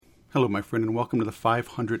Hello, my friend, and welcome to the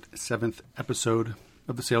 507th episode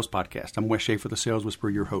of the Sales Podcast. I'm Wes Schaefer, the Sales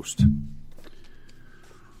Whisperer, your host.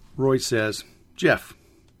 Roy says, Jeff,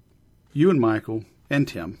 you and Michael and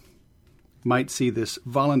Tim might see this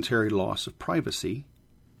voluntary loss of privacy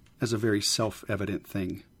as a very self-evident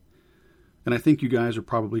thing. And I think you guys are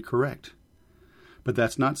probably correct. But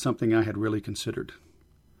that's not something I had really considered.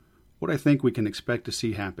 What I think we can expect to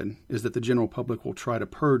see happen is that the general public will try to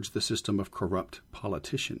purge the system of corrupt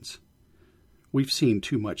politicians. We've seen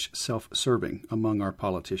too much self-serving among our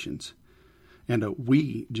politicians, and a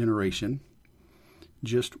we generation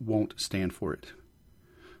just won't stand for it.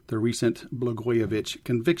 The recent Blagojevich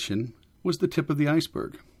conviction was the tip of the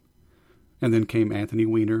iceberg. And then came Anthony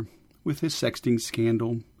Weiner with his sexting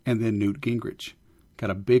scandal, and then Newt Gingrich got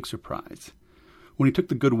a big surprise when he took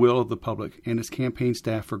the goodwill of the public and his campaign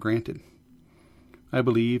staff for granted. I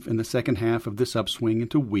believe in the second half of this upswing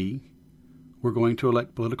into we're going to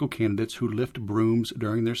elect political candidates who lift brooms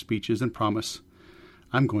during their speeches and promise,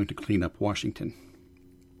 I'm going to clean up Washington.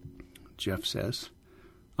 Jeff says,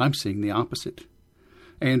 I'm seeing the opposite.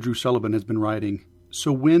 Andrew Sullivan has been writing,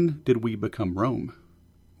 so when did we become Rome?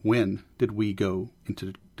 When did we go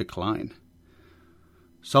into decline?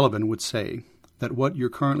 Sullivan would say that what you're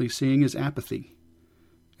currently seeing is apathy,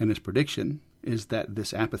 and his prediction is that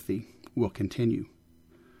this apathy will continue.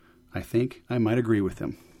 I think I might agree with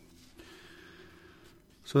him.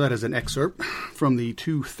 So that is an excerpt from the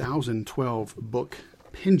 2012 book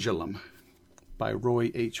Pendulum by Roy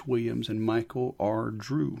H. Williams and Michael R.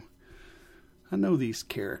 Drew. I know these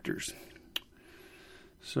characters.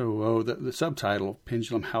 So the subtitle,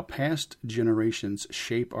 Pendulum, How Past Generations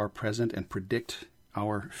Shape Our Present and Predict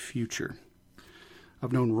Our Future.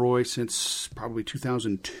 I've known Roy since probably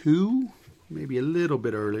 2002, maybe a little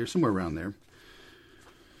bit earlier, somewhere around there.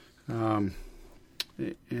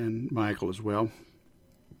 And Michael as well.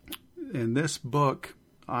 And this book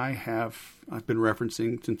I've been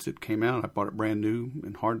referencing since it came out. I bought it brand new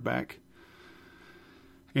in hardback.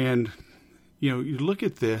 And, you look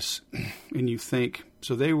at this and you think,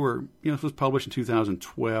 so they were, this was published in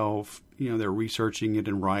 2012. They're researching it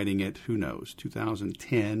and writing it, who knows,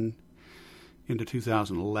 2010 into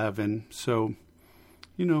 2011. So,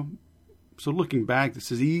 so looking back,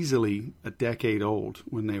 this is easily a decade old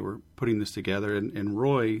when they were putting this together. And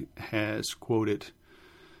Roy has quoted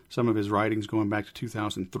some of his writings going back to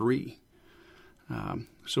 2003.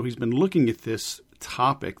 So he's been looking at this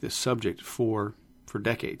topic, this subject, for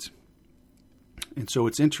decades. And so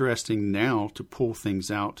it's interesting now to pull things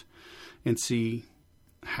out and see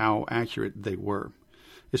how accurate they were,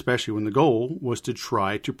 especially when the goal was to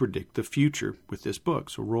try to predict the future with this book.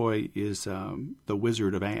 So Roy is the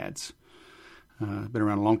wizard of ads. Been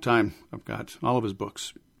around a long time. I've got all of his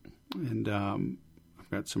books, and I've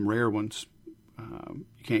got some rare ones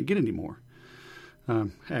you can't get anymore.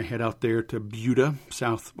 I head out there to Buda,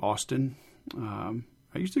 South Austin.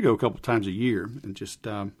 I used to go a couple times a year, and just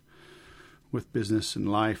with business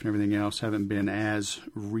and life and everything else, haven't been as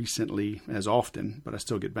recently, as often, but I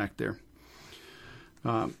still get back there.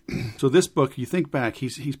 So this book, you think back,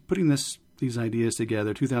 he's putting these ideas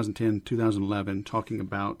together, 2010, 2011, talking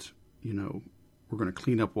about, we're going to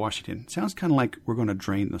clean up Washington. It sounds kind of like we're going to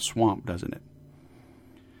drain the swamp, doesn't it?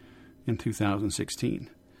 In 2016.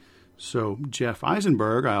 So Jeff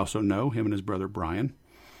Eisenberg, I also know, him and his brother Brian,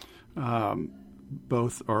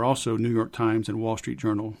 both are also New York Times and Wall Street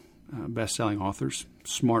Journal best-selling authors,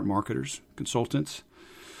 smart marketers, consultants.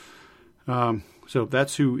 So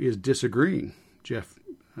that's who is disagreeing,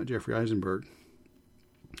 Jeffrey Eisenberg.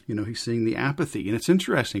 He's seeing the apathy. And it's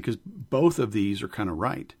interesting because both of these are kind of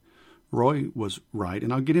right. Roy was right,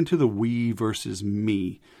 and I'll get into the we versus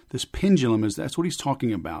me. This pendulum that's what he's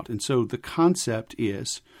talking about. And so the concept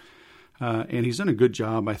is, and he's done a good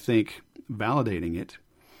job, I think, validating it,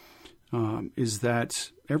 is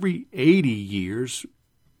that every 80 years,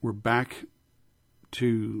 we're back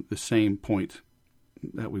to the same point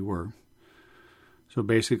that we were. So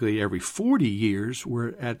basically, every 40 years,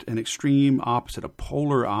 we're at an extreme opposite, a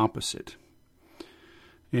polar opposite.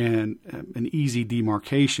 And an easy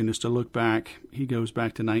demarcation is to look back. He goes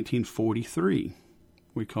back to 1943.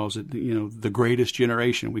 We calls it, the greatest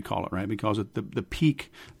generation, we call it, right? We calls it the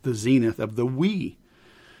peak, the zenith of the we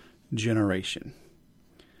generation.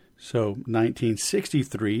 So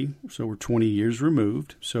 1963, so we're 20 years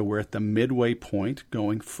removed. So we're at the midway point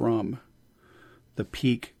going from the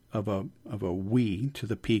peak of a we to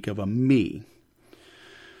the peak of a me.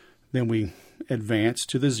 Then we advance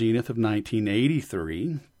to the zenith of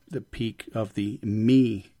 1983, the peak of the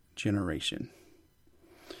me generation.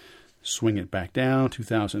 Swing it back down,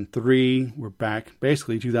 2003, we're back.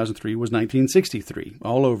 Basically, 2003 was 1963,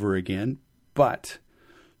 all over again, but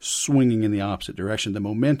swinging in the opposite direction. The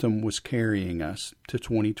momentum was carrying us to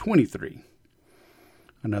 2023,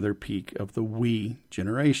 another peak of the we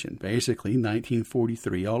generation, basically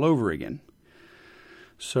 1943 all over again.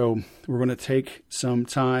 So we're going to take some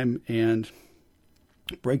time and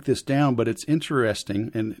break this down, but it's interesting,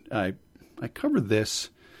 and I covered this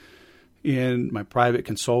in my private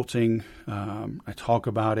consulting. I talk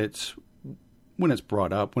about it when it's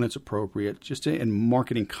brought up, when it's appropriate, just in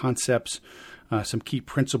marketing concepts, some key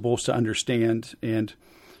principles to understand. And,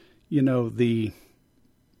 the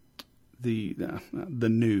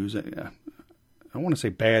news, I want to say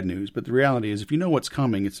bad news, but the reality is if you know what's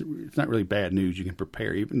coming, it's not really bad news. You can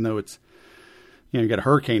prepare, even though it's, you got a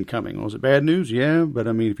hurricane coming. Well, is it bad news? Yeah, but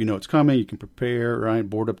if you know it's coming, you can prepare, right?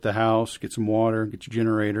 Board up the house, get some water, get your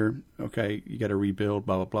generator. Okay, you got to rebuild,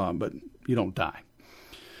 blah, blah, blah, but you don't die.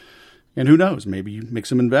 And who knows? Maybe you make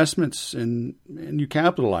some investments and you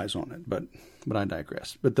capitalize on it, but I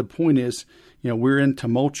digress. But the point is, we're in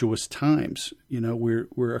tumultuous times.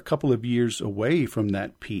 We're a couple of years away from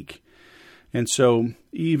that peak. And so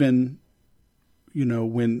even,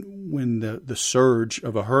 when the surge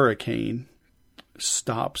of a hurricane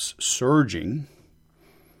stops surging,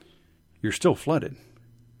 you're still flooded,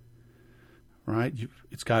 right?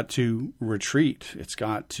 It's got to retreat. It's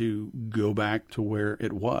got to go back to where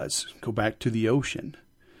it was, go back to the ocean.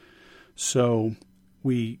 So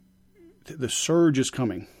the surge is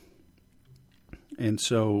coming. And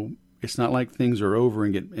so it's not like things are over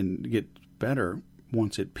and get better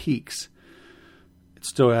once it peaks. It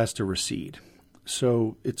still has to recede.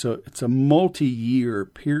 So it's a multi-year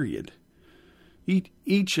period.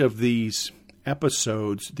 Each of these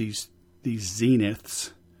episodes, these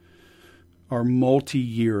zeniths, are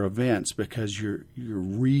multi-year events because you're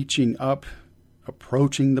reaching up,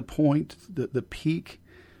 approaching the point, the peak.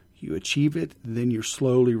 You achieve it, then you're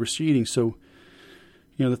slowly receding. So,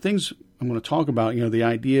 the things I'm going to talk about, the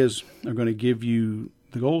ideas are going to give you,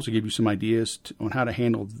 the goal is to give you some ideas on how to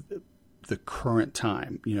handle the current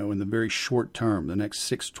time, in the very short term, the next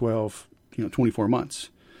 6, 12, 24 months.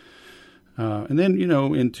 And then,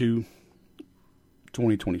 into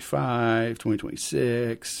 2025,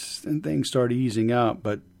 2026, and things start easing up,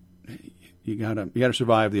 but you gotta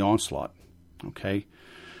survive the onslaught. Okay.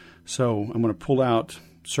 So I'm going to pull out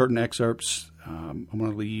certain excerpts. I'm going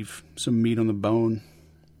to leave some meat on the bone.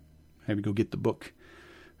 Have you go get the book.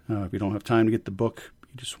 If you don't have time to get the book,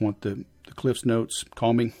 you just want the Cliff's Notes,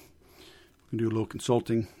 call me. We can do a little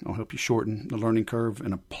consulting. I'll help you shorten the learning curve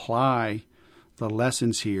and apply the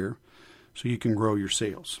lessons here so you can grow your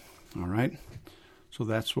sales. All right? So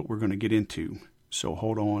that's what we're going to get into. So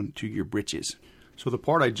hold on to your britches. So the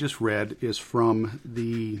part I just read is from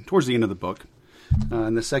towards the end of the book.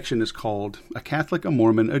 And the section is called A Catholic, a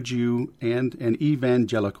Mormon, a Jew, and an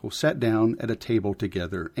Evangelical Sat Down at a Table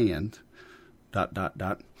Together and ...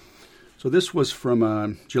 So this was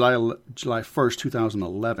from July 1st,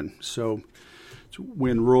 2011. So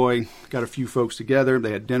when Roy got a few folks together,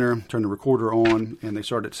 they had dinner, turned the recorder on, and they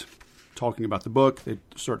started talking about the book. They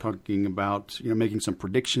started talking about, making some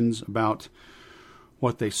predictions about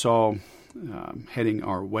what they saw heading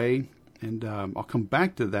our way. And I'll come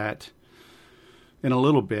back to that in a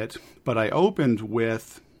little bit. But I opened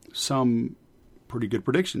with some pretty good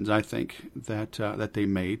predictions, I think, that they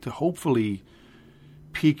made to hopefully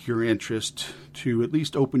pique your interest, to at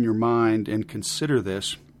least open your mind and consider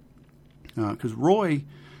this. Because Roy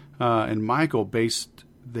and Michael based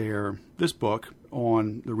this book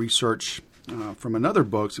on the research from another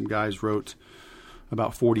book some guys wrote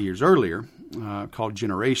about 40 years earlier called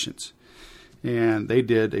Generations. And they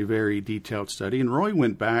did a very detailed study. And Roy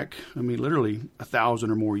went back, literally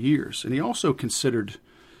 1,000 or more years. And he also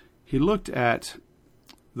he looked at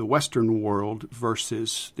the Western world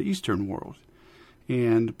versus the Eastern world.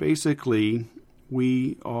 And basically,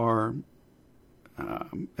 we are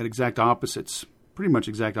at exact opposites, pretty much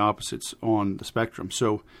exact opposites on the spectrum.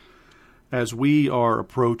 So as we are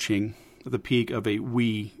approaching the peak of a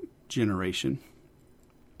we generation,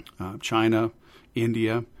 China,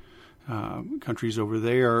 India, countries over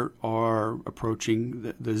there are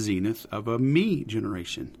approaching the zenith of a me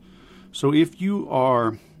generation. So if you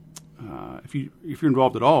are, if you're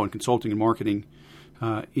involved at all in consulting and marketing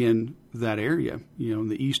in that area, in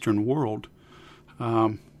the Eastern world,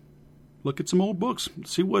 look at some old books,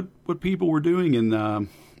 see what people were doing in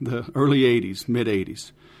the early 80s, mid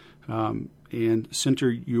 80s, and center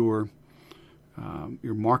your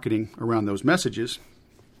marketing around those messages.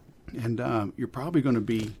 And you're probably going to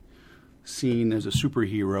be seen as a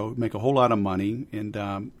superhero, make a whole lot of money,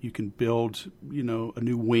 and you can build, a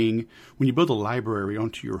new wing. When you build a library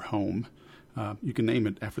onto your home, you can name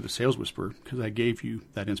it after the sales whisperer because I gave you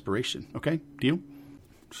that inspiration. Okay, deal?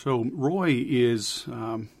 So Roy is,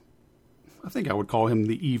 I think I would call him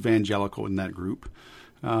the evangelical in that group.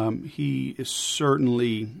 He is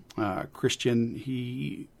certainly Christian.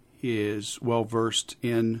 He is well-versed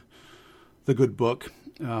in the good book.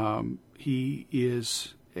 He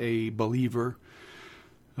is a believer.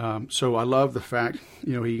 So I love the fact,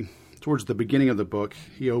 he towards the beginning of the book,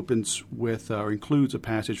 he opens with or includes a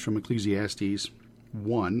passage from Ecclesiastes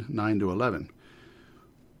 1, 9 to 11.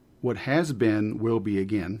 What has been will be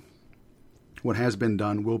again. What has been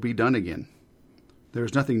done will be done again. There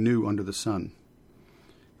is nothing new under the sun.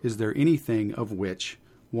 Is there anything of which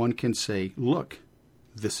one can say, look,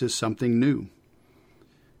 this is something new?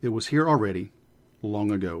 It was here already,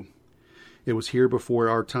 long ago. It was here before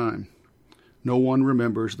our time. No one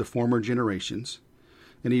remembers the former generations,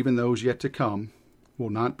 and even those yet to come will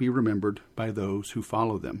not be remembered by those who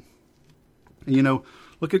follow them. And,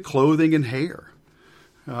 look at clothing and hair.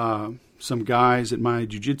 Some guys at my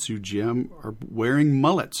jiu-jitsu gym are wearing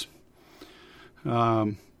mullets.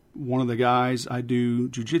 One of the guys I do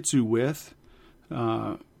jiu-jitsu with,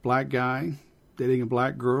 black guy, dating a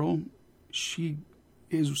black girl, she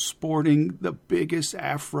is sporting the biggest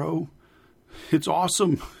afro. It's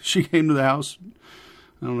awesome. She came to the house,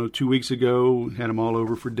 2 weeks ago, had them all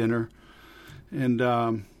over for dinner. And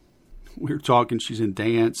we were talking, she's in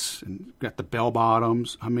dance and got the bell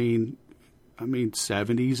bottoms. I mean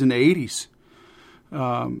 70s and 80s.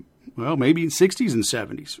 Maybe 60s and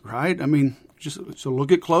 70s, right? So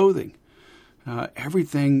look at clothing.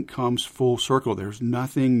 Everything comes full circle. There's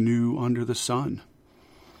nothing new under the sun.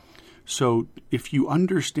 So if you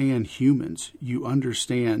understand humans, you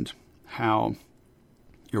understand how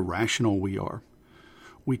irrational we are.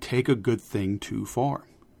 We take a good thing too far.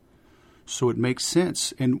 So it makes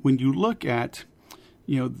sense. And when you look at,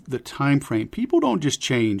 the time frame, people don't just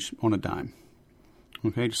change on a dime.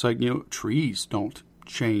 Okay, just like, trees don't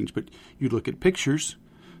change. But you look at pictures,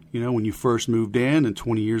 when you first moved in and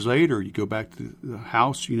 20 years later, you go back to the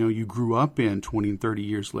house, you grew up in 20 and 30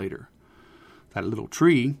 years later. That little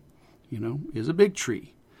tree, is a big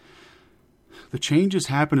tree. The changes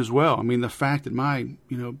happen as well. The fact that my,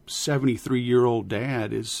 73-year-old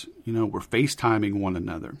dad is, we're FaceTiming one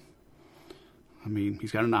another.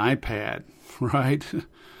 He's got an iPad, right?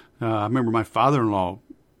 I remember my father-in-law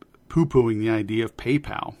poo-pooing the idea of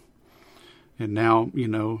PayPal. And now,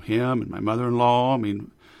 him and my mother-in-law,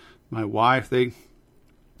 my wife,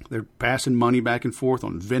 they're passing money back and forth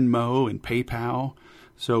on Venmo and PayPal.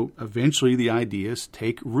 So eventually the ideas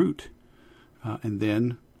take root. And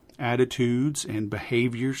then attitudes and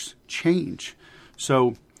behaviors change.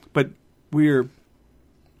 So, but we're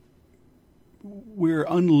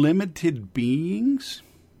unlimited beings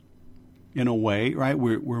in a way, right?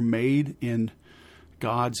 We're made in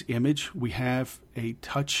God's image. We have a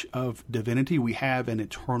touch of divinity. We have an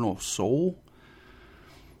eternal soul.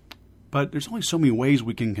 But there's only so many ways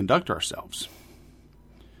we can conduct ourselves.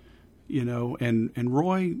 And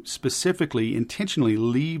Roy specifically, intentionally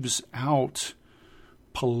leaves out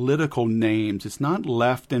political names. It's not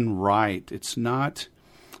left and right. It's not,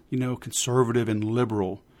 conservative and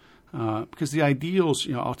liberal. Because the ideals,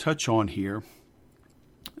 I'll touch on here,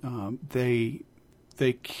 they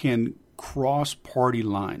can cross party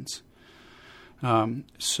lines.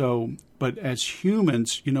 But as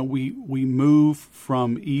humans, we move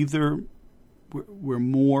from either we're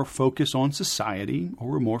more focused on society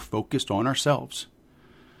or we're more focused on ourselves.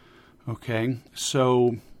 Okay,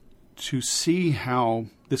 so to see how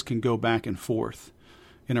this can go back and forth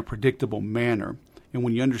in a predictable manner, and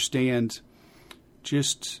when you understand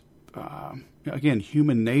just, again,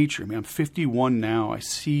 human nature. I'm 51 now. I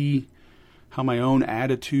see how my own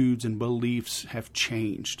attitudes and beliefs have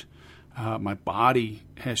changed. My body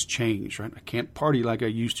has changed, right? I can't party like I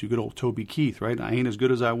used to. Good old Toby Keith, right? I ain't as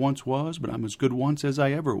good as I once was, but I'm as good once as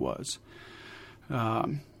I ever was.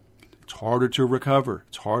 It's harder to recover.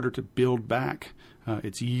 It's harder to build back.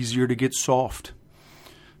 It's easier to get soft.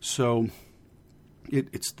 So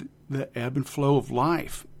it's the ebb and flow of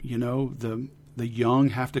life. The young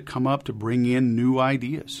have to come up to bring in new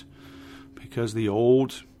ideas because the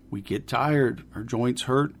old, we get tired. Our joints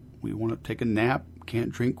hurt. We want to take a nap.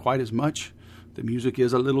 Can't drink quite as much. The music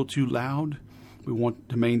is a little too loud. We want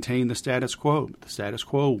to maintain the status quo. But the status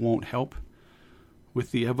quo won't help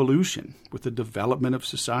with the evolution, with the development of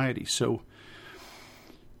society. So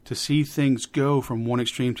to see things go from one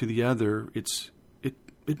extreme to the other,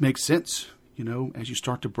 it makes sense, as you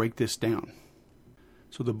start to break this down.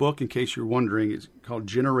 So the book, in case you're wondering, is called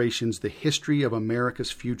Generations, The History of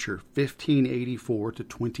America's Future, 1584 to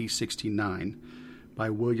 2069, by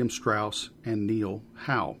William Strauss and Neil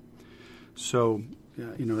Howe. So,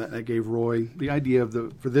 that gave Roy the idea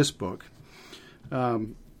for this book.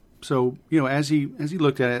 So, as he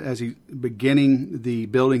looked at it, as he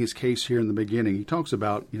building his case here in the beginning, he talks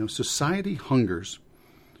about, society hungers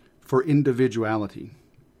for individuality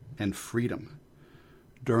and freedom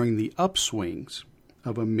during the upswings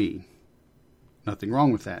of a me. Nothing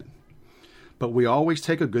wrong with that. But we always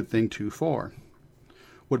take a good thing too far.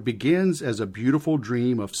 What begins as a beautiful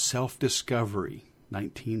dream of self-discovery,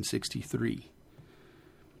 1963,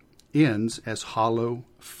 ends as hollow,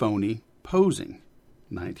 phony posing,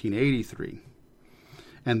 1983.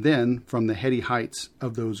 And then, from the heady heights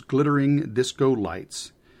of those glittering disco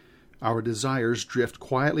lights, our desires drift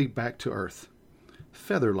quietly back to earth,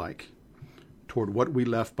 feather-like, toward what we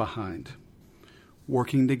left behind,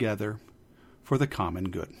 working together for the common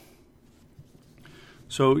good.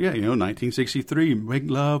 So, 1963, make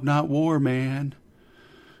love, not war, man.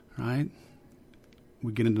 Right?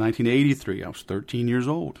 We get into 1983. I was 13 years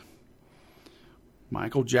old.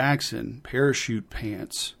 Michael Jackson, parachute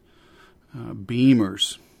pants,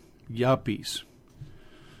 Beamers, yuppies.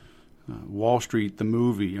 Wall Street, the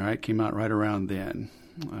movie, right, came out right around then.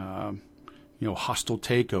 Hostile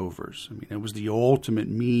takeovers. I mean, it was the ultimate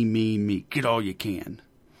me. Get all you can.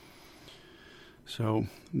 So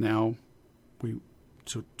now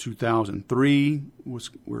 2003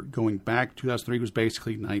 we're going back. 2003 was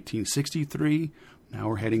basically 1963. Now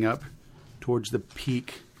we're heading up towards the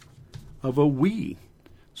peak of a we.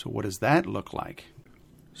 So what does that look like?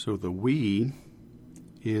 So the we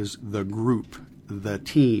is the group, the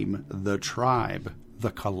team, the tribe,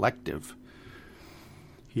 the collective.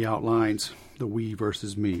 He outlines the we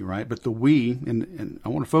versus me, right? But the we, and I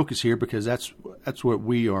want to focus here because that's what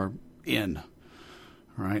we are in,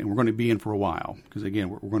 right? And we're going to be in for a while because, again,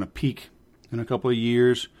 we're going to peak in a couple of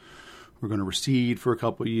years. We're going to recede for a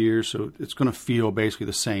couple of years. So it's going to feel basically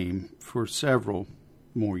the same for several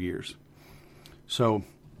more years. So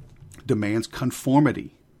demands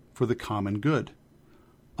conformity for the common good,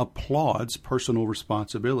 applauds personal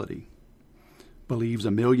responsibility, believes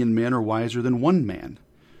a million men are wiser than one man,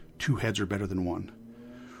 two heads are better than one,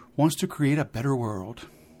 wants to create a better world,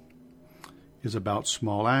 is about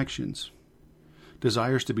small actions,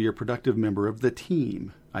 desires to be a productive member of the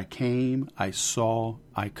team. I came, I saw,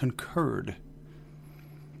 I concurred.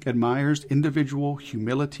 Admires individual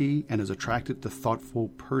humility and is attracted to thoughtful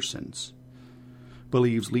persons.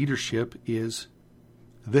 Believes leadership is,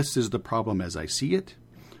 this is the problem as I see it.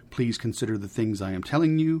 Please consider the things I am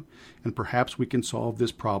telling you, and perhaps we can solve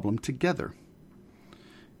this problem together.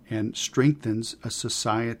 And strengthens a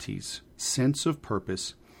society's sense of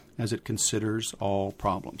purpose as it considers all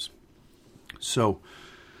problems. So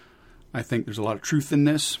I think there's a lot of truth in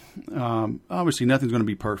this. Obviously, nothing's going to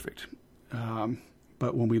be perfect.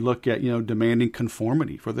 But when we look at, demanding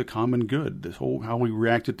conformity for the common good, this whole how we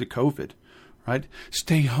reacted to COVID, right?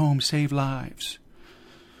 Stay home, save lives.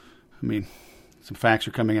 I mean, some facts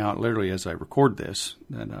are coming out literally as I record this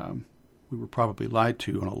that we were probably lied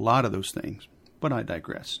to on a lot of those things. But I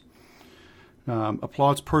digress.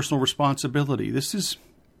 Applauds personal responsibility. This is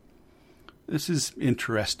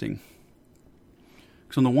interesting.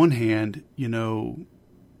 Because on the one hand,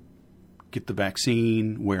 get the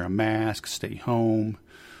vaccine, wear a mask, stay home.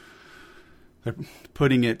 They're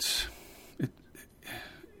putting it's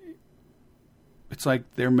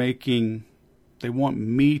like they want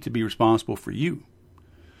me to be responsible for you,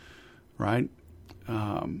 right?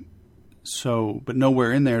 But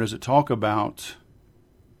nowhere in there does it talk about,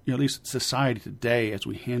 at least society today as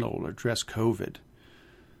we handle or address COVID,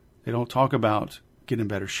 they don't talk about get in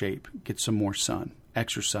better shape, get some more sun,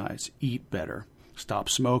 exercise, eat better, stop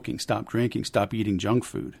smoking, stop drinking, stop eating junk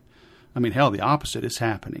food. I mean, hell, the opposite is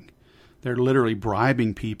happening. They're literally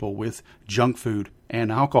bribing people with junk food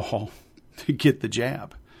and alcohol to get the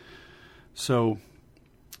jab. So,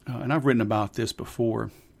 and I've written about this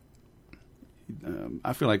before.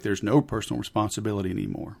 I feel like there's no personal responsibility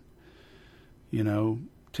anymore.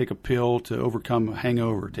 Take a pill to overcome a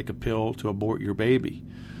hangover. Take a pill to abort your baby.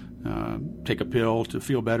 Take a pill to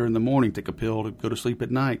feel better in the morning. Take a pill to go to sleep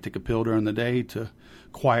at night. Take a pill during the day to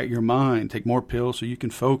quiet your mind. Take more pills so you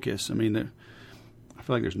can focus. I mean, I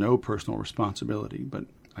feel like there's no personal responsibility, but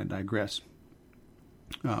I digress.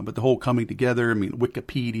 But the whole coming together,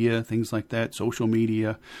 Wikipedia, things like that, social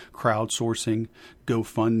media, crowdsourcing,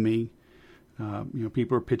 GoFundMe,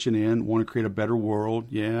 people are pitching in, want to create a better world.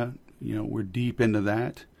 Yeah, we're deep into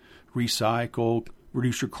that. Recycle,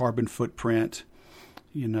 reduce your carbon footprint,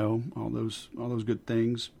 all those good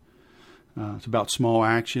things. It's about small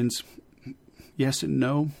actions. Yes and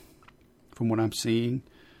no, from what I'm seeing.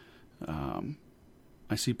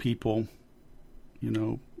 I see people,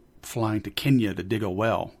 flying to Kenya to dig a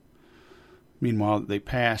well. Meanwhile, they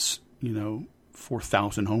pass,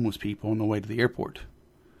 4,000 homeless people on the way to the airport.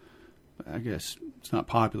 I guess it's not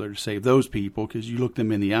popular to save those people because you look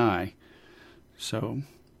them in the eye. So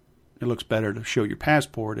it looks better to show your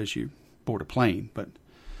passport as you board a plane. But,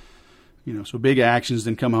 so big actions,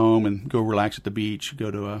 then come home and go relax at the beach,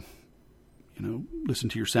 go to listen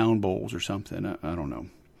to your sound bowls or something. I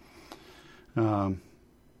don't know.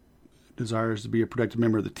 Desires to be a productive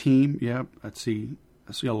member of the team. Yep, I see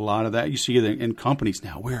a lot of that. You see it in companies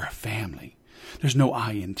now. We're a family. There's no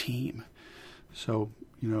I in team. So,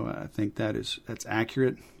 I think that's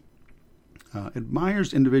accurate.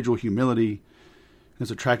 Admires individual humility and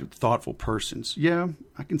is attracted to thoughtful persons. Yeah,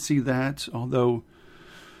 I can see that. Although,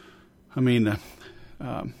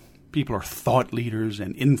 people are thought leaders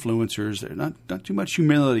and influencers. There's not too much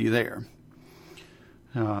humility there.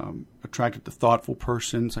 Attracted to thoughtful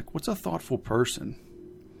persons. Like, what's a thoughtful person?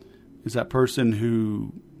 Is that person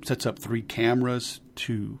who sets up 3 cameras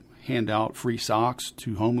to hand out free socks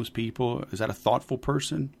to homeless people? Is that a thoughtful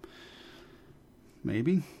person?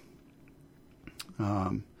 Maybe.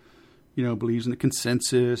 Believes in the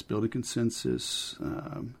consensus, building consensus,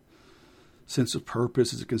 sense of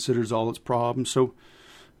purpose as it considers all its problems. So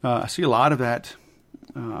I see a lot of that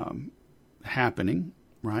happening,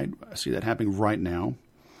 right? I see that happening right now.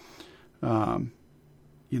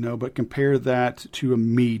 But compare that to a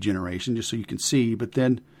me generation, just so you can see. But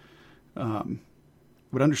then,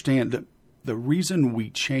 but understand that the reason we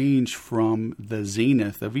change from the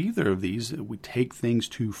zenith of either of these, we take things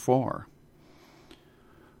too far.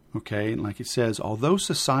 Okay, and like it says, although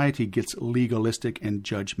society gets legalistic and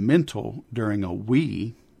judgmental during a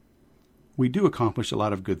we do accomplish a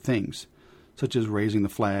lot of good things, such as raising the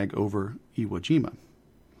flag over Iwo Jima.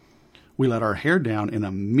 We let our hair down in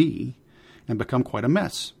a me and become quite a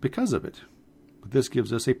mess because of it. But this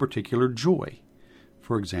gives us a particular joy.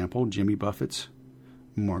 For example, Jimmy Buffett's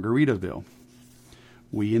Margaritaville.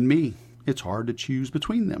 We and me. It's hard to choose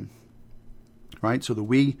between them. Right? So the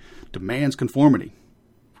we demands conformity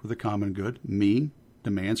for the common good. Me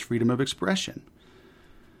demands freedom of expression.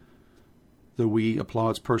 The we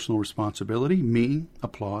applauds personal responsibility. Me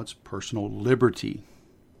applauds personal liberty.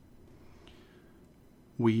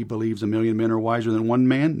 We believes 1,000,000 men are wiser than one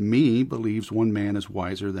man. Me believes one man is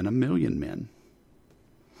wiser than 1,000,000 men.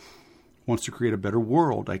 Wants to create a better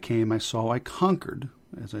world. I came, I saw, I conquered.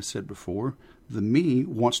 As I said before, the me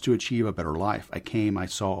wants to achieve a better life. I came, I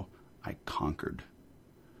saw, I conquered.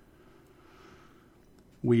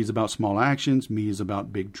 We is about small actions. Me is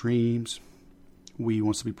about big dreams. We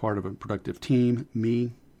wants to be part of a productive team.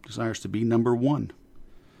 Me desires to be number one.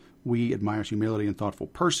 We admires humility and thoughtful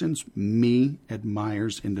persons. Me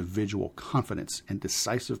admires individual confidence and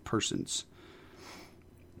decisive persons.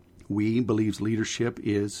 We believes leadership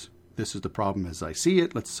is, this is the problem as I see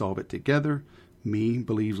it, let's solve it together. Me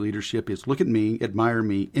believes leadership is, look at me, admire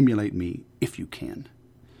me, emulate me, if you can.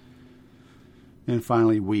 And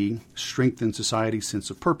finally, we strengthen society's sense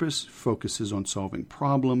of purpose, focuses on solving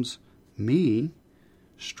problems. Me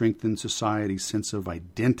strengthens society's sense of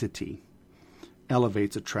identity,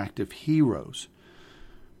 elevates attractive heroes.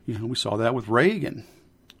 We saw that with Reagan.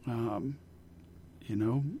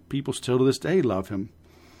 People still to this day love him.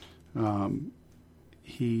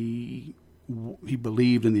 He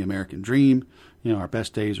believed in the American dream. Our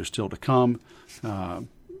best days are still to come.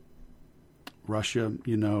 Russia,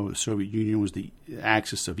 the Soviet Union was the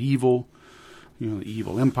axis of evil. The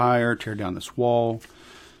evil empire, tear down this wall.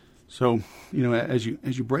 So, as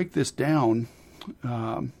you break this down,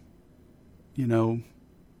 a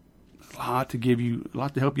lot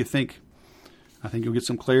to help you think. I think you'll get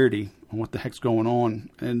some clarity on what the heck's going on.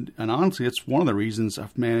 And honestly, it's one of the reasons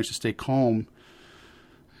I've managed to stay calm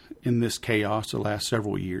in this chaos the last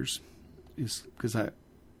several years, is because I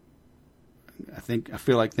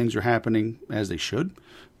feel like things are happening as they should,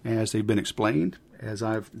 as they've been explained, as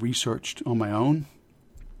I've researched on my own.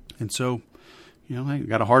 And so, I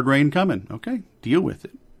got a hard rain coming. Okay, deal with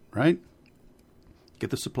it, right? Get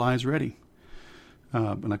the supplies ready.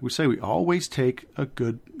 But like we say, we always take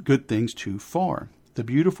good things too far. The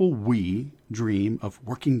beautiful we dream of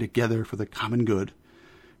working together for the common good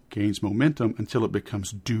gains momentum until it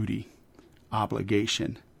becomes duty,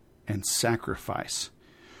 obligation, and sacrifice.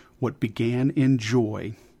 What began in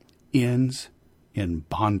joy ends in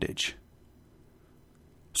bondage.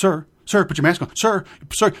 Sir, Sir, put your mask on. Sir,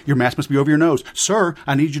 your mask must be over your nose. Sir,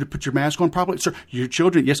 I need you to put your mask on properly. Sir, your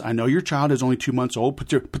children, yes, I know your child is only 2 months old. Put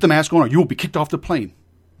the mask on or you will be kicked off the plane.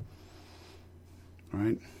 All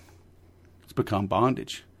right? It's become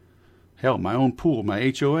bondage. Hell, my own pool,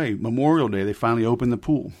 my HOA, Memorial Day, they finally opened the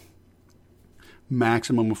pool.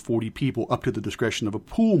 Maximum of 40 people, up to the discretion of a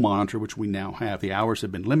pool monitor, which we now have. The hours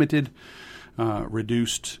have been limited,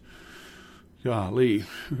 reduced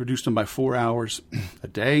them by 4 hours a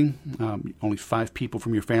day. Only 5 people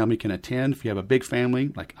from your family can attend. If you have a big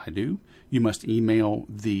family, like I do, you must email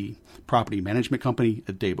the property management company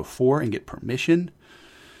a day before and get permission.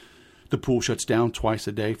 The pool shuts down twice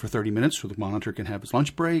a day for 30 minutes so the monitor can have his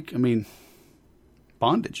lunch break. I mean,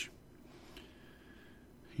 bondage.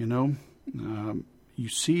 You know, you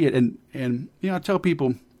see it. And you know, I tell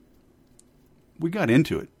people, we got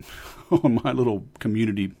into it on my little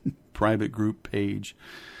community private group page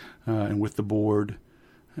and with the board.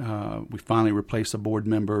 We finally replaced a board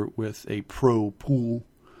member with a pro pool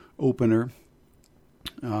opener.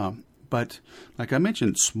 But like I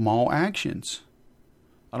mentioned, small actions.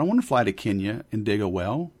 I don't want to fly to Kenya and dig a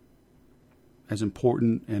well, as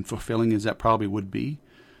important and fulfilling as that probably would be.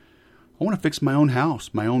 I want to fix my own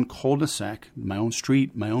house, my own cul-de-sac, my own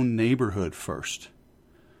street, my own neighborhood first.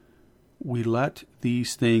 We let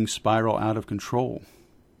these things spiral out of control.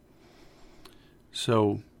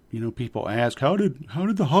 So, you know, people ask, how did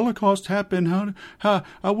the Holocaust happen? How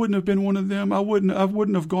I wouldn't have been one of them. I wouldn't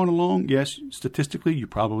have gone along. Yes, statistically, you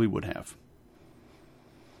probably would have.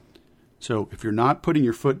 So if you're not putting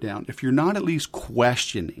your foot down, if you're not at least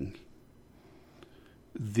questioning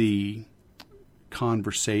the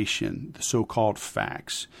conversation, the so-called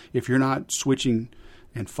facts, if you're not switching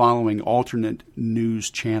and following alternate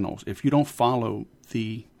news channels, if you don't follow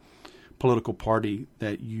the political party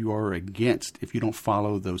that you are against, if you don't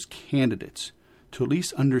follow those candidates, to at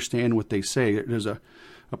least understand what they say. There's a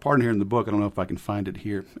part in here in the book, I don't know if I can find it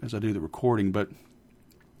here as I do the recording, but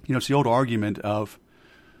you know, it's the old argument of,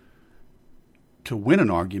 to win an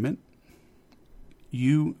argument,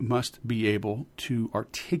 you must be able to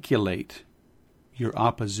articulate your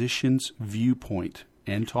opposition's viewpoint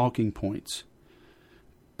and talking points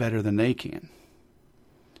better than they can.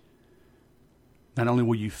 Not only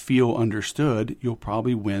will you feel understood, you'll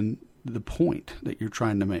probably win the point that you're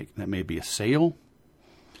trying to make. That may be a sale,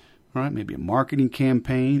 all right? Maybe a marketing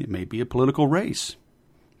campaign. It may be a political race.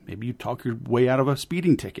 Maybe you talk your way out of a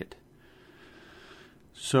speeding ticket.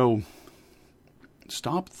 So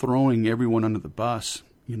stop throwing everyone under the bus.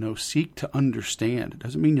 You know, seek to understand. It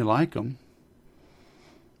doesn't mean you like them.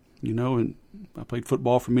 You know, and I played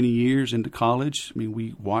football for many years into college. I mean,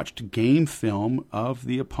 we watched game film of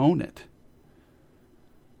the opponent.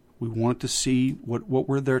 We wanted to see what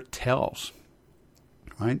were their tells,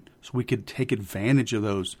 right? So we could take advantage of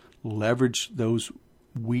those, leverage those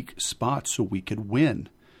weak spots so we could win.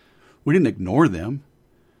 We didn't ignore them.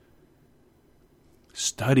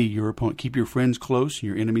 Study your opponent. Keep your friends close and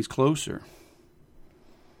your enemies closer.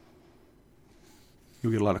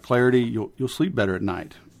 You'll get a lot of clarity. You'll sleep better at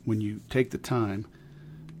night when you take the time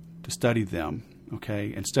to study them,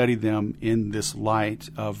 okay? And study them in this light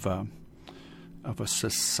of a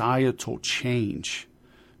societal change.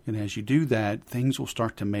 And as you do that, things will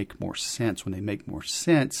start to make more sense. When they make more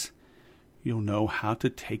sense, you'll know how to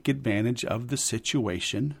take advantage of the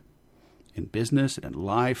situation in business and in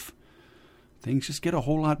life. Things just get a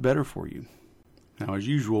whole lot better for you. Now, as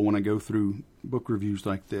usual, when I go through book reviews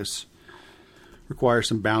like this, requires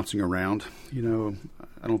some bouncing around. You know,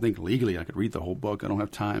 I don't think legally I could read the whole book. I don't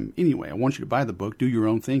have time. Anyway, I want you to buy the book, do your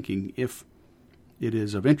own thinking. If it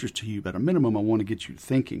is of interest to you, but at a minimum, I want to get you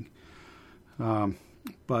thinking.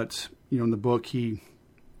 But, you know, in the book, he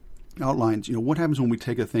outlines, you know, what happens when we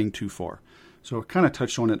take a thing too far. So I kind of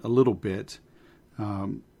touched on it a little bit,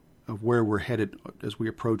 of where we're headed as we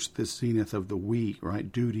approach this zenith of the we,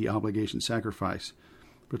 right? Duty, obligation, sacrifice.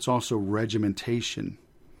 But it's also regimentation,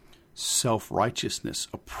 self-righteousness,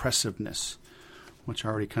 oppressiveness, which I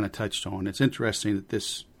already kind of touched on. It's interesting that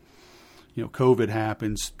this, you know, COVID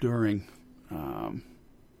happens during,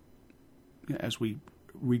 as we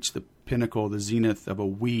reach the pinnacle, the zenith of a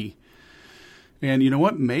we. And you know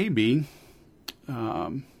what? Maybe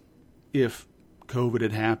if COVID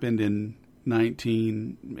had happened in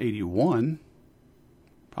 1981,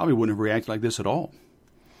 probably wouldn't have reacted like this at all.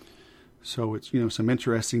 So it's, you know, some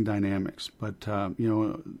interesting dynamics. But, you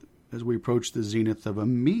know, as we approach the zenith of a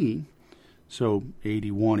me, so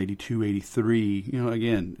 81, 82, 83, you know,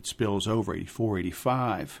 again, it spills over, 84,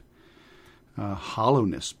 85.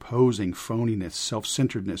 Hollowness, posing, phoniness,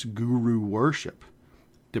 self-centeredness, guru worship,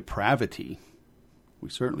 depravity. We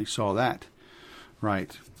certainly saw that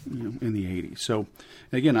right, in the 80s. So,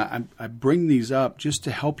 again, I bring these up just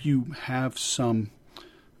to help you have some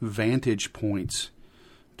vantage points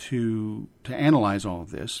to analyze all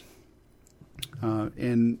of this,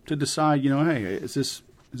 and to decide, hey, is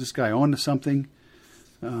this guy on to something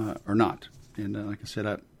or not? And like I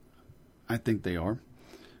said, I think they are.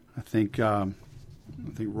 I think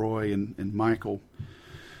Roy and Michael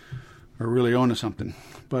are really on to something.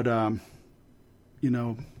 But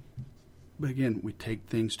but again, we take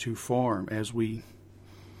things too far as we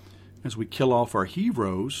kill off our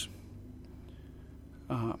heroes.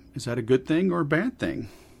 Is that a good thing or a bad thing?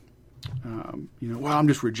 Well, I'm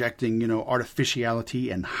just rejecting, artificiality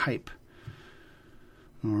and hype.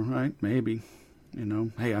 All right, maybe.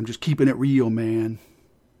 Hey, I'm just keeping it real, man.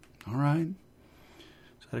 All right.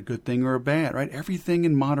 Is that a good thing or a bad, right? Everything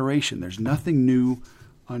in moderation. There's nothing new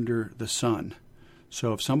under the sun.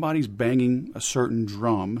 So if somebody's banging a certain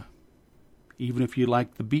drum, even if you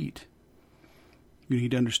like the beat, you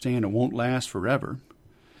need to understand it won't last forever.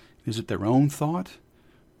 Is it their own thought?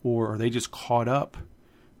 Or are they just caught up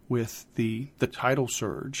with the tidal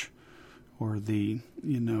surge, or as the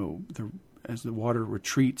water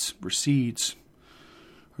recedes,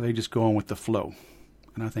 are they just going with the flow?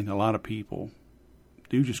 And I think a lot of people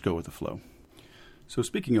do just go with the flow. So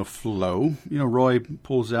speaking of flow, Roy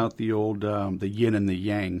pulls out the old the yin and the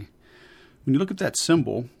yang. When you look at that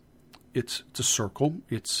symbol, it's a circle.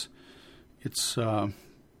 It's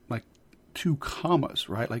like two commas,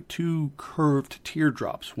 right? Like two curved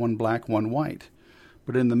teardrops, one black, one white.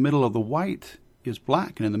 But in the middle of the white is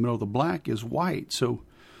black, and in the middle of the black is white. So,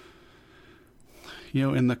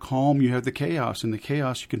 in the calm you have the chaos. In the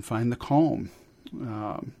chaos you can find the calm.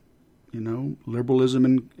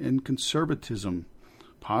 Liberalism and conservatism,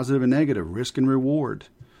 positive and negative, risk and reward.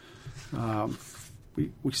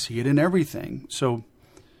 We see it in everything. So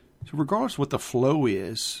regardless of what the flow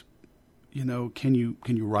is, can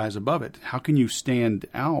you rise above it? How can you stand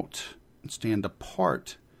out and stand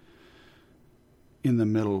apart in the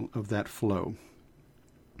middle of that flow?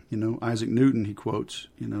 Isaac Newton, he quotes,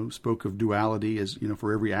 spoke of duality as,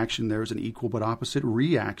 for every action there is an equal but opposite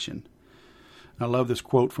reaction. I love this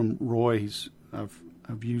quote from Roy.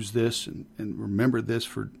 I've used this and remembered this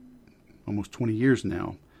for almost 20 years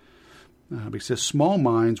now. But he says, small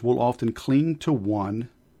minds will often cling to one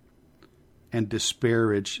and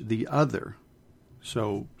disparage the other.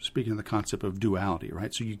 So speaking of the concept of duality,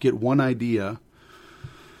 right? So you get one idea,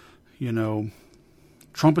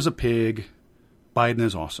 Trump is a pig, Biden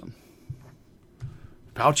is awesome.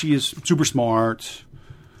 Fauci is super smart,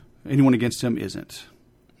 anyone against him isn't.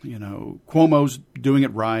 Cuomo's doing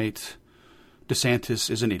it right, DeSantis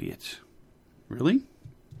is an idiot. Really?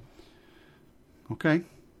 Okay.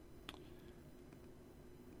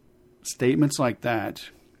 Statements like that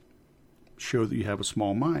show that you have a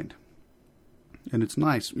small mind. And it's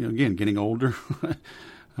nice, again, getting older,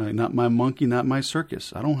 not my monkey, not my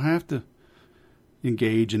circus. I don't have to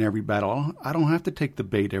engage in every battle. I don't have to take the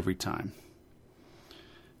bait every time.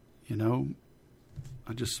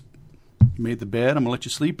 I just made the bed, I'm going to let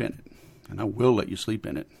you sleep in it. And I will let you sleep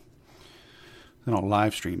in it. Then I'll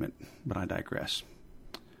live stream it, but I digress.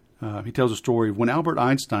 He tells a story of when Albert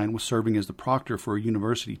Einstein was serving as the proctor for a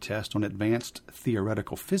university test on advanced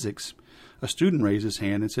theoretical physics, a student raised his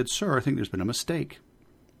hand and said, "Sir, I think there's been a mistake.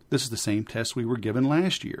 This is the same test we were given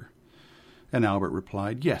last year." And Albert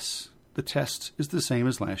replied, "Yes, the test is the same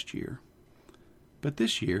as last year. But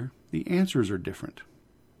this year, the answers are different."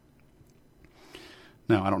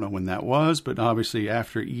 Now, I don't know when that was, but obviously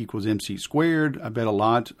after E equals MC squared, I bet a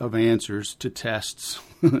lot of answers to tests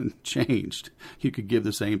changed. You could give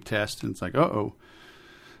the same test, and it's like,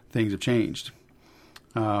 things have changed.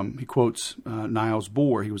 He quotes Niels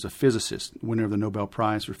Bohr. He was a physicist, winner of the Nobel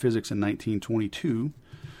Prize for Physics in 1922,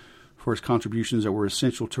 for his contributions that were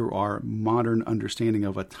essential to our modern understanding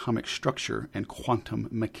of atomic structure and quantum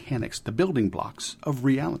mechanics, the building blocks of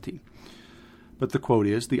reality. But the quote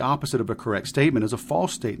is, "The opposite of a correct statement is a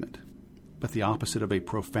false statement, but the opposite of a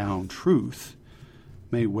profound truth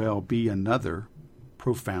may well be another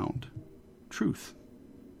profound truth."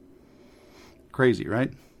 Crazy,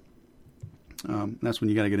 right? That's when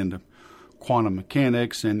you got to get into quantum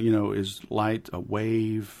mechanics and, is light a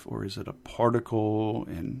wave or is it a particle?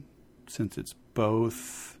 And since it's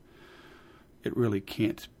both, it really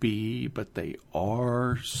can't be, but they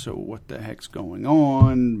are. So what the heck's going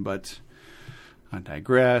on? But I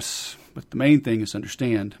digress. But the main thing is to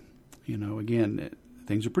understand, again,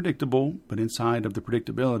 things are predictable, but inside of the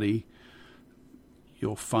predictability,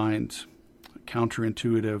 you'll find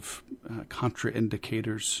counterintuitive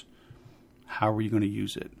contraindicators. How are you going to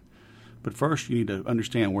use it? But first, you need to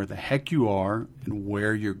understand where the heck you are and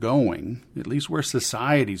where you're going, at least where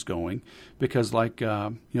society's going, because like,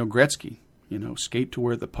 Gretzky, skate to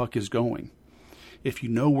where the puck is going. If you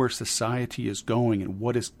know where society is going and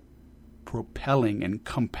what is propelling and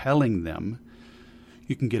compelling them,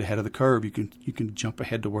 you can get ahead of the curve. You can jump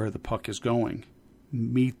ahead to where the puck is going.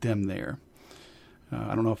 Meet them there.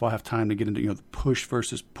 I don't know if I'll have time to get into the push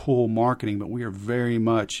versus pull marketing, but we are very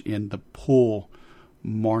much in the pull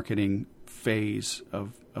marketing phase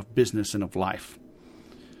of business and of life.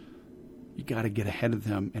 You got to get ahead of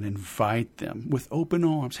them and invite them with open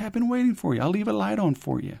arms. Hey, I've been waiting for you. I'll leave a light on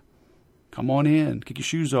for you. Come on in, kick your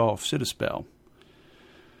shoes off, sit a spell.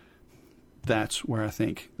 That's where I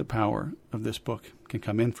think the power of this book can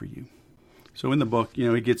come in for you. So in the book,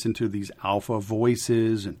 he gets into these alpha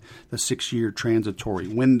voices and the 6-year transitory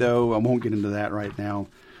window. I won't get into that right now.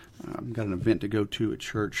 I've got an event to go to at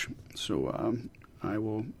church, so I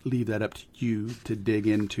will leave that up to you to dig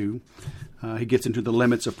into. He gets into the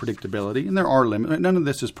limits of predictability, and there are limits. None of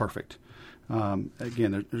this is perfect.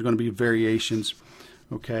 Again, there's going to be variations,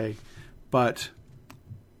 okay, but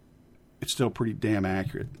it's still pretty damn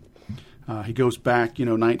accurate. He goes back,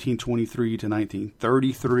 1923 to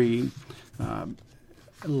 1933,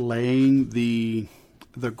 laying the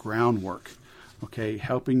groundwork, okay,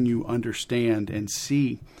 helping you understand and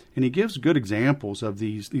see. And he gives good examples of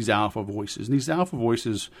these alpha voices. And these alpha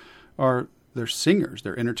voices they're singers,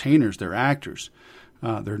 they're entertainers, they're actors,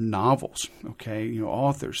 they're novels, okay,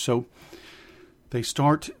 authors. So they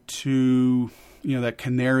start to, that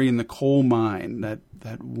canary in the coal mine, that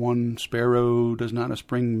one sparrow does not a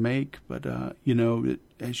spring make, but,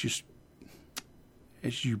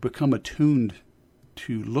 as you become attuned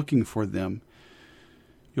to looking for them,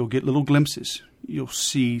 you'll get little glimpses. You'll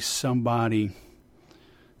see somebody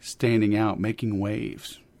standing out, making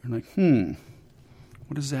waves. You're like,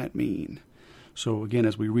 what does that mean? So again,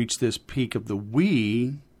 as we reach this peak of the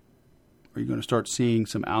we, are you going to start seeing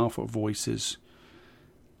some alpha voices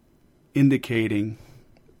indicating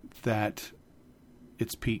that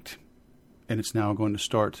it's peaked and it's now going to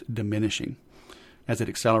start diminishing as it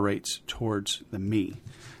accelerates towards the me.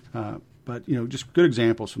 But, just good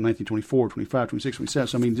examples from 1924, 25, 26, 27.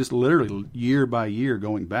 So, just literally year by year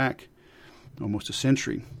going back almost a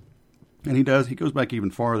century. And he goes back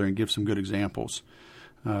even farther and gives some good examples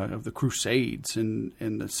of the Crusades and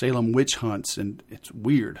the Salem witch hunts. And it's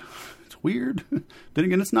weird. It's weird. Then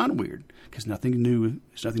again, it's not weird because there's nothing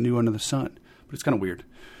new under the sun. But it's kind of weird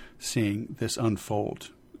seeing this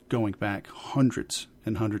unfold going back hundreds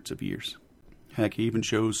and hundreds of years. Heck, he even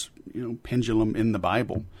shows, pendulum in the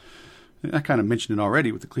Bible. I kind of mentioned it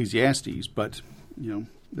already with Ecclesiastes, but,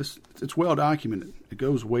 it's well documented. It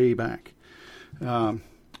goes way back. But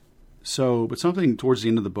something towards the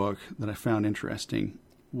end of the book that I found interesting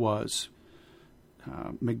was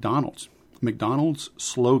McDonald's. McDonald's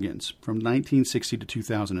slogans from 1960 to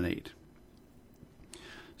 2008.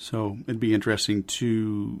 So it'd be interesting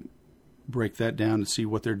to break that down and see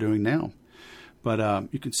what they're doing now. But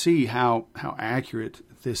you can see how accurate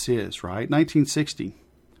this is, right? 1960,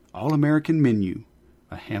 all-American menu,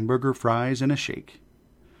 a hamburger, fries, and a shake.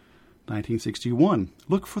 1961,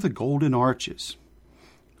 look for the golden arches.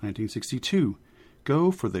 1962, go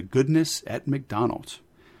for the goodness at McDonald's.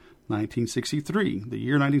 1963, the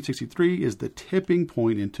year 1963 is the tipping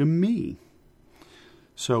point into me.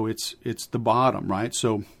 So it's the bottom, right?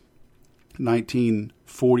 So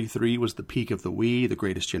 1943 was the peak of the we, the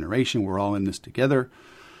greatest generation. We're all in this together.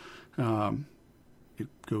 It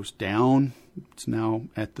goes down. It's now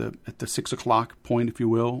at the 6 o'clock point, if you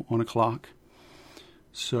will, on a clock.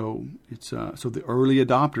 So so the early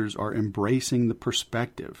adopters are embracing the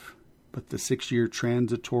perspective, but the 6-year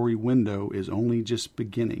transitory window is only just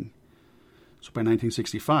beginning. So by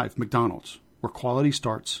 1965, McDonald's, where quality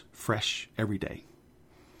starts fresh every day.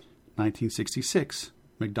 1966,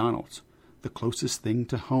 McDonald's, the closest thing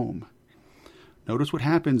to home. Notice what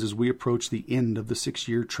happens as we approach the end of the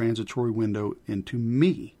 6-year transitory window into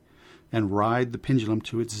me and ride the pendulum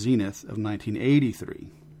to its zenith of 1983.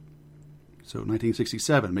 So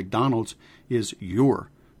 1967, McDonald's is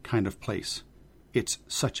your kind of place. It's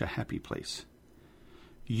such a happy place.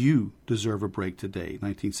 You deserve a break today.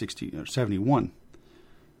 1971.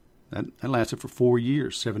 That lasted for 4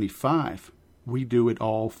 years. 75. We do it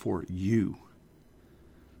all for you.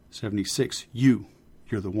 76. You're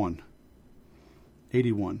the one.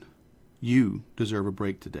 81. You deserve a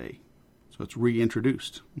break today. So it's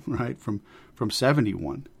reintroduced, right? From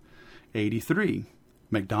 71. 83.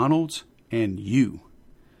 McDonald's and you.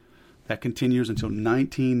 That continues until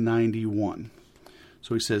 1991.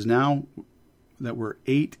 So he says now that we're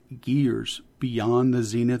 8 gears beyond the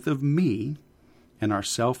zenith of me, and our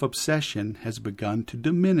self-obsession has begun to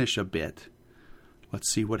diminish a bit.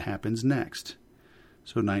 Let's see what happens next.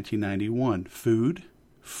 So 1991, food,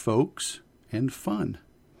 folks, and fun.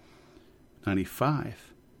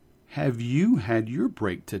 95, have you had your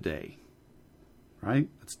break today? Right?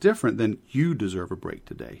 It's different than you deserve a break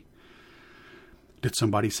today. Did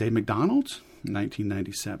somebody say McDonald's?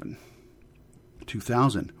 1997.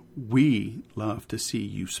 2000, we love to see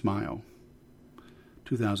you smile.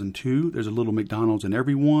 2002, there's a little McDonald's in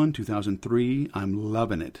everyone. 2003, I'm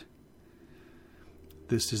loving it.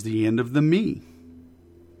 This is the end of the me.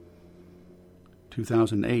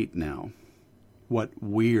 2008 now, what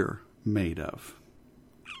we're made of.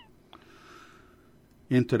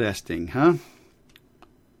 Interesting, huh?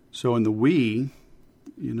 So in the we,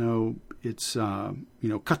 it's,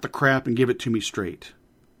 cut the crap and give it to me straight.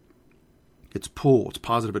 It's pull, it's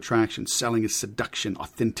positive attraction. Selling is seduction,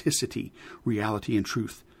 authenticity, reality and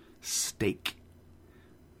truth. Stake.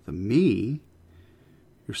 The me,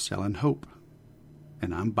 you're selling hope.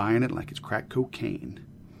 And I'm buying it like it's crack cocaine.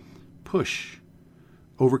 Push,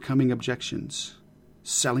 overcoming objections.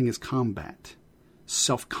 Selling is combat.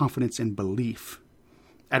 Self-confidence and belief.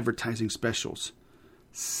 Advertising specials.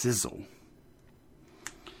 Sizzle.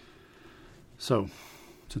 So,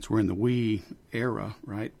 since we're in the we era,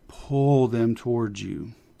 right, pull them towards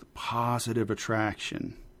you. The positive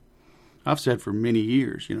attraction. I've said for many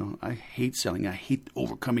years, I hate selling. I hate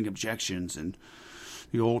overcoming objections and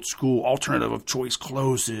the old school alternative of choice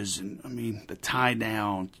closes. And the tie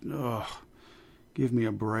down. Ugh, give me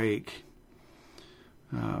a break.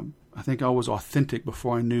 I think I was authentic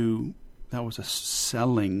before I knew that was a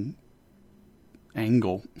selling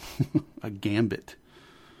angle, a gambit.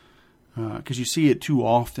 Because you see it too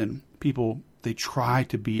often. People, they try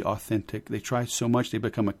to be authentic. They try so much they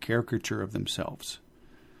become a caricature of themselves.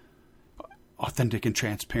 Authentic and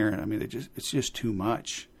transparent. It's just too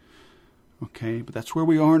much. Okay, but that's where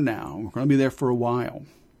we are now. We're going to be there for a while.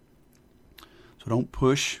 So don't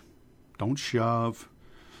push. Don't shove.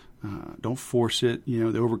 Don't force it.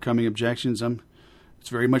 The overcoming objections. It's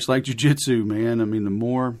very much like jiu-jitsu, man. The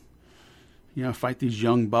more, I fight these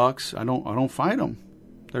young bucks. I don't fight them.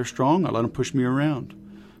 They're strong. I let them push me around,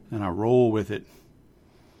 and I roll with it.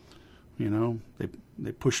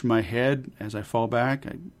 They push my head as I fall back.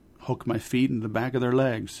 I hook my feet into the back of their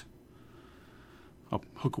legs. I'll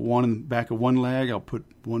hook one in the back of one leg. I'll put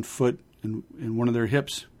one foot in one of their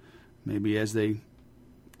hips. Maybe as they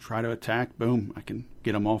try to attack, boom, I can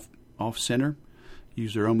get them off center,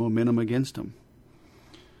 use their own momentum against them.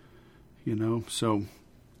 So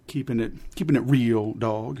keeping it real,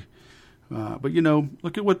 dog. But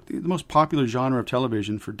look at what the most popular genre of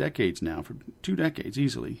television for decades now, for 2 decades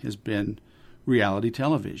easily, has been reality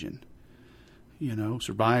television.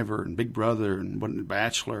 Survivor and Big Brother and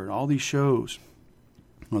Bachelor and all these shows.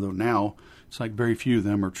 Although now it's like very few of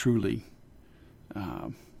them are truly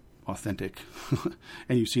authentic.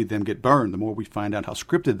 And you see them get burned. The more we find out how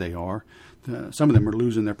scripted they are, some of them are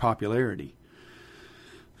losing their popularity.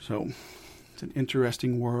 So it's an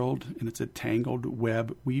interesting world, and it's a tangled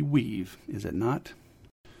web we weave, is it not?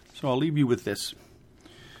 So I'll leave you with this.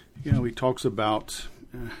 He talks about,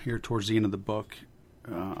 here towards the end of the book,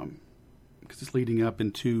 because it's leading up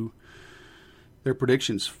into their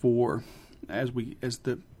predictions for as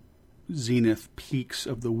the zenith peaks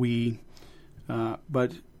of the we.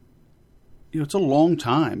 But it's a long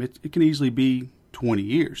time. It can easily be 20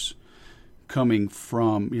 years coming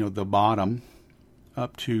from the bottom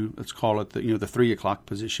up to, let's call it the 3 o'clock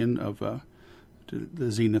position of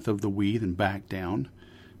the zenith of the we, then back down.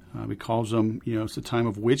 He calls them, it's the time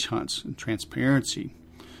of witch hunts and transparency,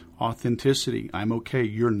 authenticity. I'm okay,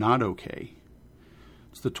 you're not okay.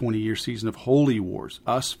 It's the 20-year season of holy wars,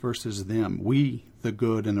 us versus them. We, the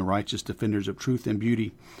good and the righteous defenders of truth and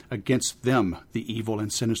beauty, against them, the evil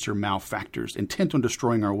and sinister malefactors, intent on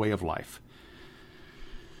destroying our way of life.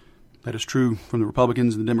 That is true from the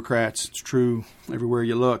Republicans and the Democrats. It's true everywhere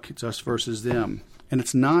you look. It's us versus them. And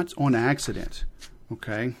it's not on accident,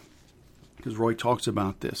 okay? Because Roy talks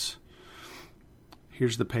about this.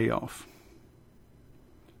 Here's the payoff.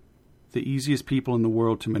 The easiest people in the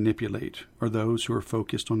world to manipulate are those who are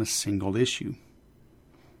focused on a single issue.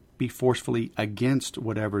 Be forcefully against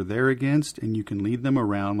whatever they're against, and you can lead them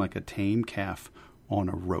around like a tame calf on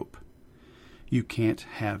a rope. You can't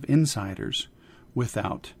have insiders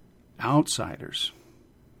without outsiders.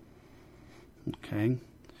 Okay?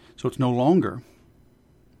 So it's no longer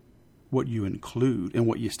what you include and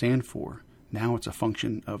what you stand for. Now it's a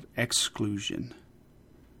function of exclusion.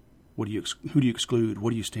 Who do you exclude? What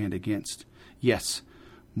do you stand against? Yes,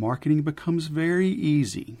 Marketing becomes very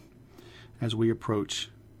easy as we approach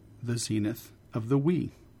the zenith of the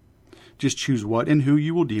we. Just choose what and who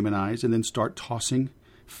you will demonize and then start tossing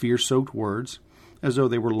fear-soaked words as though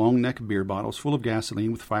they were long-neck beer bottles full of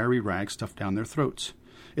gasoline with fiery rags stuffed down their throats.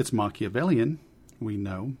 It's Machiavellian, we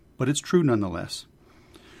know, but it's true nonetheless.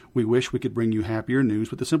 We wish we could bring you happier news,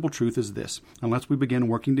 but the simple truth is this. Unless we begin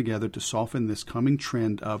working together to soften this coming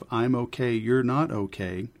trend of I'm okay, you're not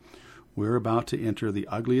okay, we're about to enter the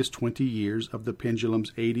ugliest 20 years of the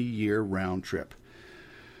Pendulum's 80-year round trip.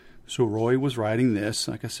 So Roy was writing this,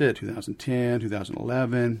 like I said, 2010,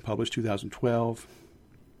 2011, published 2012,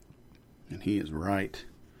 and he is right.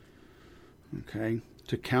 Okay?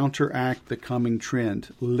 To counteract the coming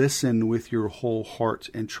trend, listen with your whole heart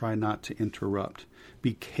and try not to interrupt.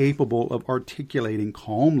 Be capable of articulating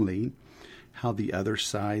calmly how the other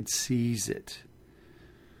side sees it.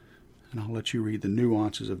 And I'll let you read the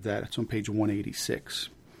nuances of that. It's on page 186.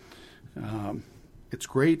 It's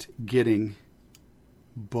great getting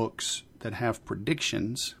books that have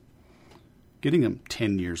predictions, getting them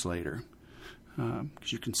 10 years later,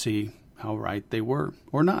 because you can see how right they were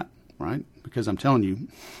or not, right? Because I'm telling you,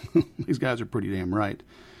 these guys are pretty damn right.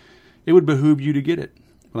 It would behoove you to get it.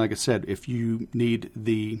 Like I said, if you need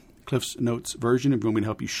the Cliff's Notes version, if you want me to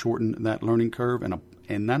help you shorten that learning curve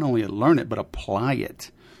and not only learn it, but apply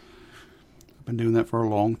it. I've been doing that for a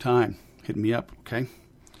long time. Hit me up, okay?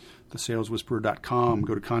 thesaleswhisperer.com.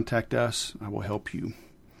 Go to contact us. I will help you.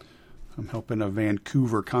 I'm helping a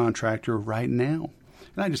Vancouver contractor right now.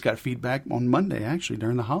 And I just got feedback on Monday, actually,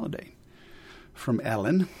 during the holiday, from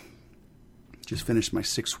Ellen. Just finished my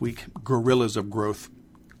 6-week Gorillas of Growth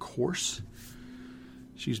course.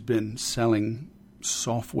 She's been selling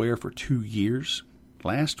software for 2 years.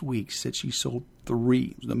 Last week, said she sold 3.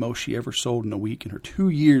 It was the most she ever sold in a week in her 2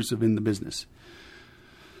 years of in the business.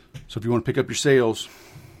 So if you want to pick up your sales,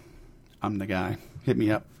 I'm the guy. Hit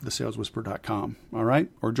me up, thesaleswhisperer.com. All right?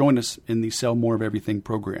 Or join us in the Sell More of Everything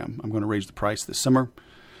program. I'm going to raise the price this summer.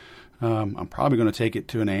 I'm probably going to take it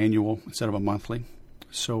to an annual instead of a monthly.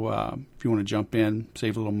 So if you want to jump in,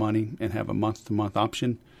 save a little money, and have a month-to-month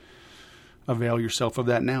option, avail yourself of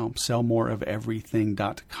that now.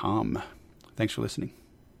 Sellmoreofeverything.com. Thanks for listening.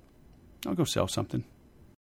 I'll go sell something.